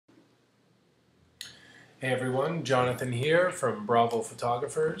Hey everyone, Jonathan here from Bravo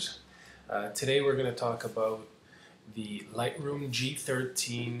Photographers. Today we're going to talk about the Lightroom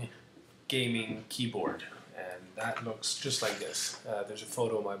G13 gaming keyboard, and that looks just like this. There's a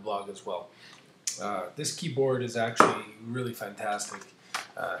photo on my blog as well. This keyboard is actually really fantastic.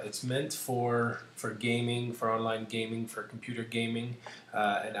 It's meant for gaming, for online gaming, for computer gaming,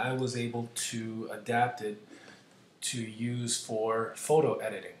 and I was able to adapt it to use for photo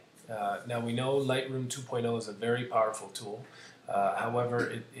editing. Now we know Lightroom 2.0 is a very powerful tool.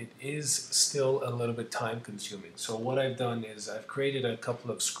 However, it is still a little bit time consuming. So what I've done is I've created a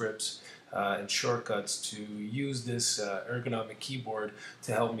couple of scripts and shortcuts to use this ergonomic keyboard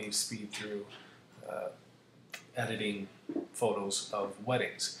to help me speed through editing photos of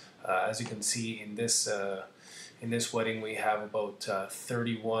weddings. As you can see in this wedding we have about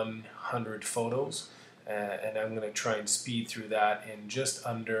 3,100 photos. And I'm going to try and speed through that in just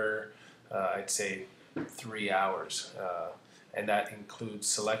under, I'd say, 3 hours. And that includes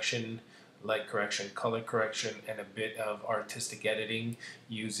selection, light correction, color correction, and a bit of artistic editing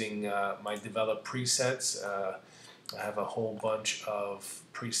using my developed presets. I have a whole bunch of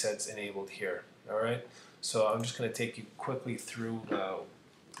presets enabled here. All right, so I'm just going to take you quickly through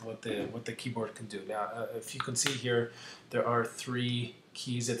what the keyboard can do. Now, if you can see here, there are 3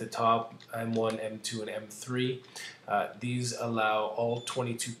 keys at the top, M1, M2, and M3. These allow all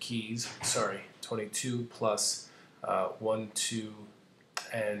 22 keys, 22 plus 1, 2,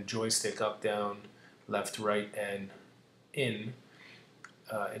 and joystick up, down, left, right, and in.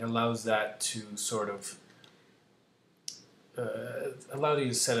 It allows that to sort of allow you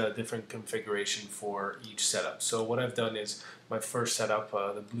to set a different configuration for each setup. So what I've done is my first setup,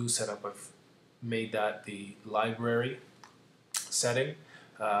 the blue setup, I've made that the library setting,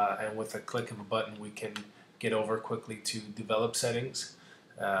 and with a click of a button we can get over quickly to develop settings,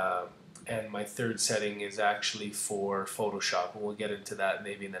 and my third setting is actually for Photoshop, and we'll get into that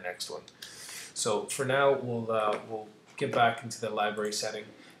maybe in the next one. So for now we'll get back into the library setting,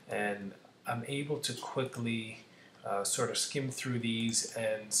 and I'm able to quickly sort of skim through these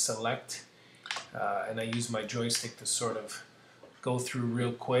and select, and I use my joystick to sort of go through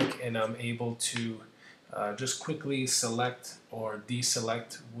real quick, and I'm able to just quickly select or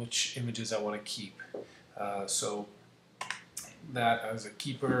deselect which images I want to keep. So that as a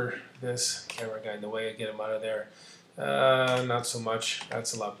keeper, this camera guy in the way, I get him out of there. Not so much,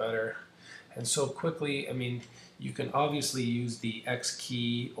 that's a lot better. And so quickly, I mean, you can obviously use the X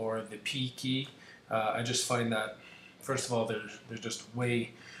key or the P key. I just find that, first of all, they're just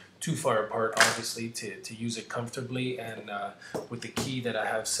way too far apart, obviously, to use it comfortably. And with the key that I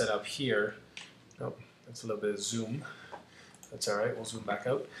have set up here, oh, that's a little bit of zoom. That's all right, we'll zoom back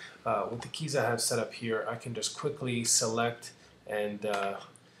out. With the keys I have set up here, I can just quickly select and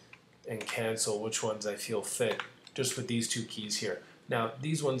cancel which ones I feel fit, just with these 2 keys here. Now,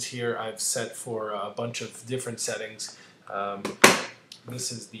 these ones here I've set for a bunch of different settings.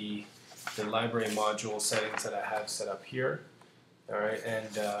 This is the library module settings that I have set up here. All right, and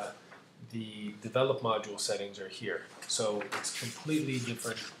the develop module settings are here. So it's completely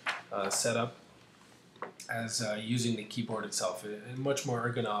different setup as using the keyboard itself, and much more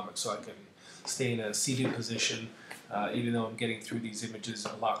ergonomic, so I can stay in a seated position. Even though I'm getting through these images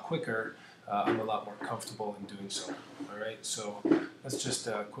a lot quicker, I'm a lot more comfortable in doing so. All right, so let's just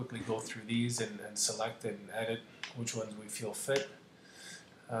quickly go through these and select and edit which ones we feel fit.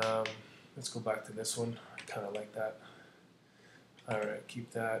 Let's go back to this one. I kind of like that. All right,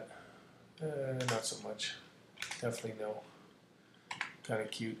 keep that. Not so much. Definitely no. Kind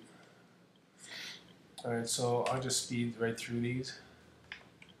of cute. All right, so I'll just speed right through these.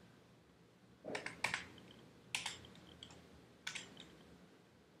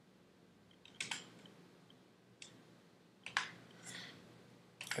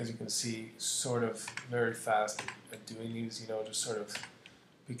 As you can see, sort of very fast at doing these, you know, just sort of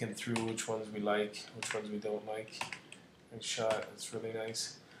picking through which ones we like, which ones we don't like. Nice shot, that's really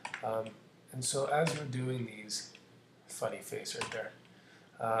nice. And so as we're doing these, funny face right there.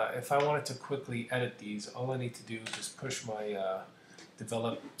 If I wanted to quickly edit these, all I need to do is just push my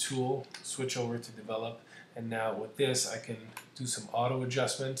develop tool, switch over to develop, and now with this I can do some auto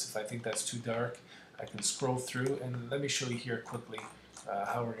adjustments. If I think that's too dark, I can scroll through, and let me show you here quickly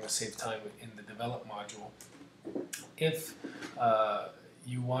how we're going to save time in the develop module. If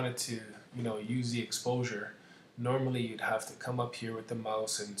you wanted to, you know, use the exposure, normally you'd have to come up here with the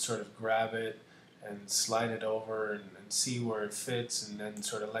mouse and sort of grab it and slide it over and see where it fits, and then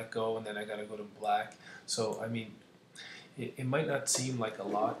sort of let go, and then I gotta go to black. So I mean, it might not seem like a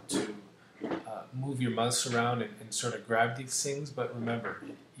lot to move your mouse around and sort of grab these things, but remember,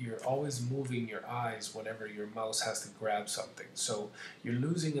 you're always moving your eyes whenever your mouse has to grab something. So you're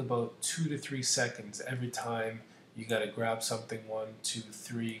losing about 2 to 3 seconds every time you got to grab something. 1, 2,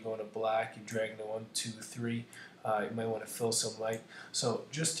 3, going to black, you drag to 1, 2, 3. You might want to fill some light. So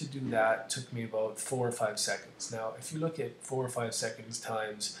just to do that took me about 4 or 5 seconds. Now, if you look at 4 or 5 seconds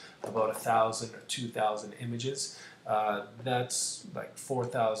times about 1,000 or 2,000 images, that's like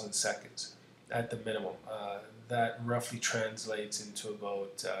 4,000 seconds at the minimum. That roughly translates into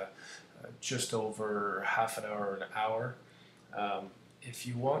about just over half an hour or an hour. If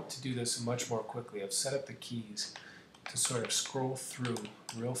you want to do this much more quickly, I've set up the keys to sort of scroll through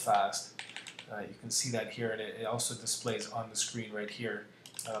real fast. You can see that here, and it also displays on the screen right here.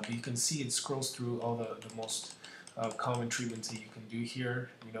 But you can see it scrolls through all the most common treatments that you can do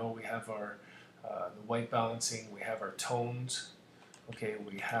here. You know, we have our the white balancing, we have our tones, okay,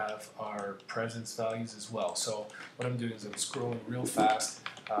 we have our presence values as well. So what I'm doing is I'm scrolling real fast.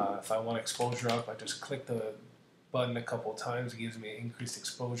 If I want exposure up, I just click the button a couple times. It gives me increased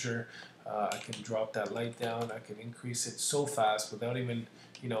exposure. I can drop that light down. I can increase it so fast without even,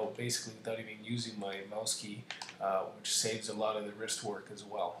 basically without even using my mouse key, which saves a lot of the wrist work as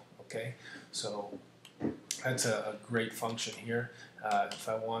well. Okay, so that's a great function here. If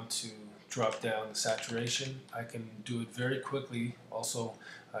I want to drop down the saturation, I can do it very quickly, also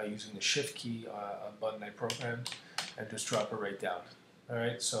using the shift key, a button I programmed, and just drop it right down.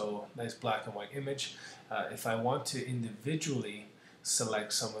 Alright, so nice black and white image. If I want to individually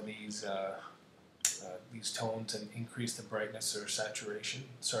select some of these tones and increase the brightness or saturation,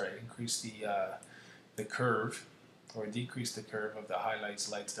 increase the curve or decrease the curve of the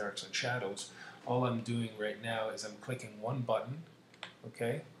highlights, lights, darks, and shadows, all I'm doing right now is I'm clicking one button,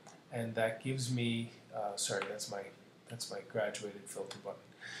 okay, and that gives me, that's my graduated filter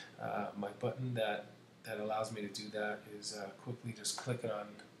button. My button that allows me to do that is quickly just click it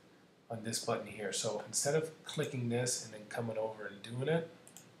on this button here. So instead of clicking this and then coming over and doing it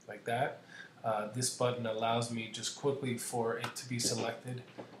like that, this button allows me just quickly for it to be selected,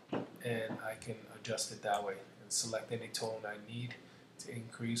 and I can adjust it that way and select any tone I need to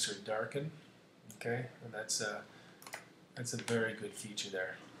increase or darken. Okay, and that's a very good feature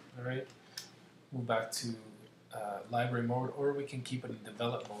there. All right, move back to library mode, or we can keep it in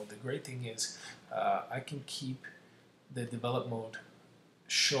develop mode. The great thing is I can keep the develop mode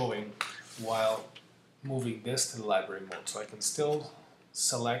showing while moving this to the library mode, so I can still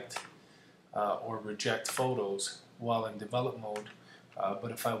select or reject photos while in develop mode, but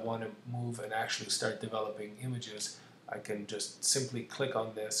if I want to move and actually start developing images, I can just simply click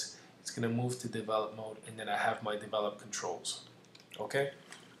on this. It's going to move to develop mode, and then I have my develop controls. Okay?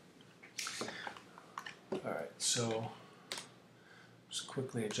 Alright, so just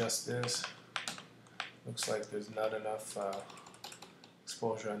quickly adjust this. Looks like there's not enough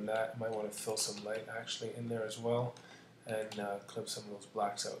exposure on that. Might want to fill some light actually in there as well, and clip some of those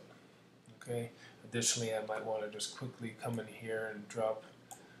blacks out. Okay. Additionally, I might want to just quickly come in here and drop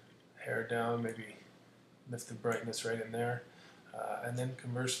hair down, maybe lift the brightness right in there, and then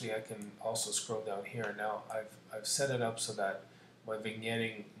conversely, I can also scroll down here. Now I've set it up so that my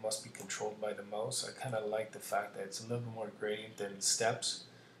vignetting must be controlled by the mouse. I kind of like the fact that it's a little bit more gradient than steps.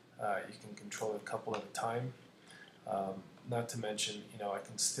 You can control it a couple at a time. Not to mention, I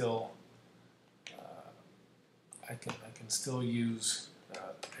can still I can still use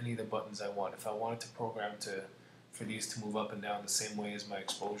any of the buttons I want. If I wanted to program for these to move up and down the same way as my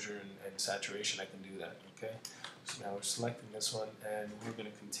exposure and saturation, I can do that. Okay. So now we're selecting this one, and we're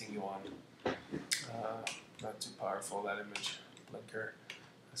going to continue on. Not too powerful, that image blinker.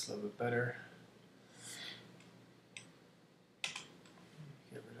 That's a little bit better.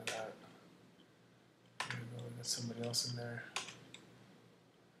 Get rid of that. There we go. We got somebody else in there.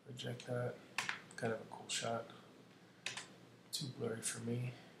 Reject that. Kind of a cool shot. Too blurry for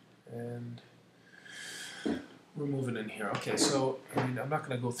me. And we're moving in here. Okay, so I'm not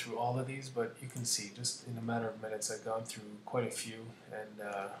going to go through all of these, but you can see just in a matter of minutes I've gone through quite a few,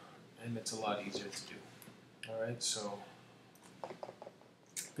 and it's a lot easier to do. Alright, so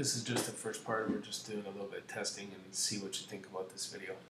this is just the first part. We're just doing a little bit of testing and see what you think about this video.